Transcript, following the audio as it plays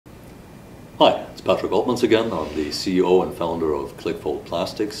Hi, it's Patrick Altmans again. I'm the CEO and founder of ClickFold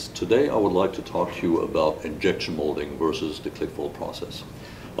Plastics. Today I would like to talk to you about injection molding versus the ClickFold process.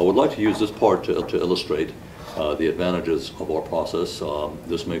 I would like to use this part to illustrate the advantages of our process.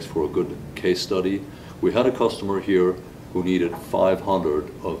 This makes for a good case study. We had a customer here who needed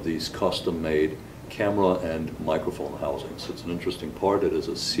 500 of these custom-made camera and microphone housings. It's an interesting part. It is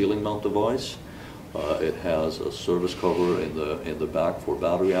a ceiling mount device. It has a service cover in the back for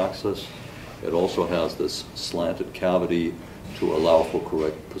battery access. It also has this slanted cavity to allow for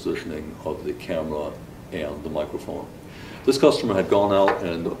correct positioning of the camera and the microphone. This customer had gone out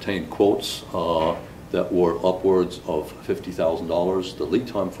and obtained quotes that were upwards of $50,000. The lead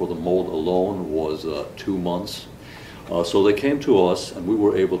time for the mold alone was 2 months. So they came to us and we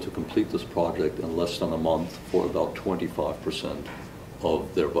were able to complete this project in less than a month for about 25%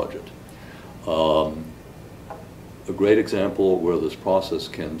 of their budget. A great example where this process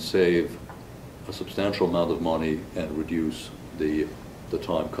can save a substantial amount of money and reduce the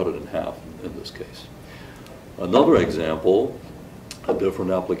time, cut it in half in this case. Another example, a different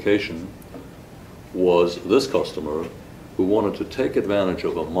application, was this customer who wanted to take advantage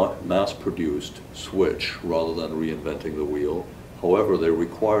of a mass-produced switch rather than reinventing the wheel. However, they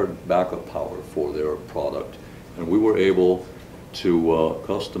required backup power for their product, and we were able to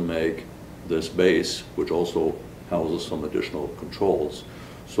custom make this base, which also houses some additional controls.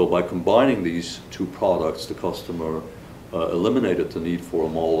 So by combining these two products, the customer eliminated the need for a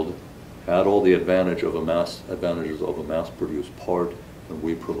mold, had all the advantages of a mass-produced part, and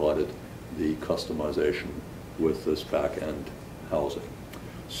we provided the customization with this back-end housing.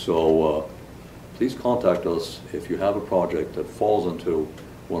 So please contact us if you have a project that falls into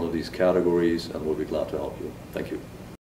one of these categories, and we'll be glad to help you. Thank you.